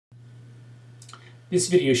This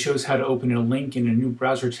video shows how to open a link in a new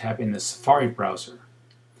browser tab in the Safari browser.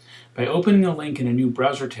 By opening a link in a new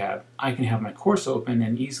browser tab, I can have my course open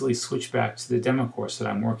and easily switch back to the demo course that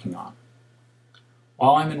I'm working on.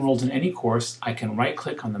 While I'm enrolled in any course, I can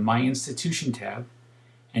right-click on the My Institution tab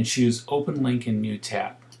and choose Open Link in New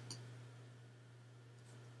Tab.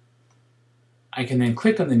 I can then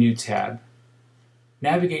click on the new tab,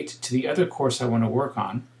 navigate to the other course I want to work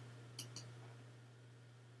on,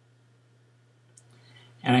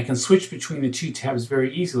 and I can switch between the two tabs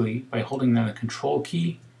very easily by holding down the Control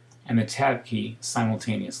key and the Tab key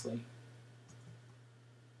simultaneously.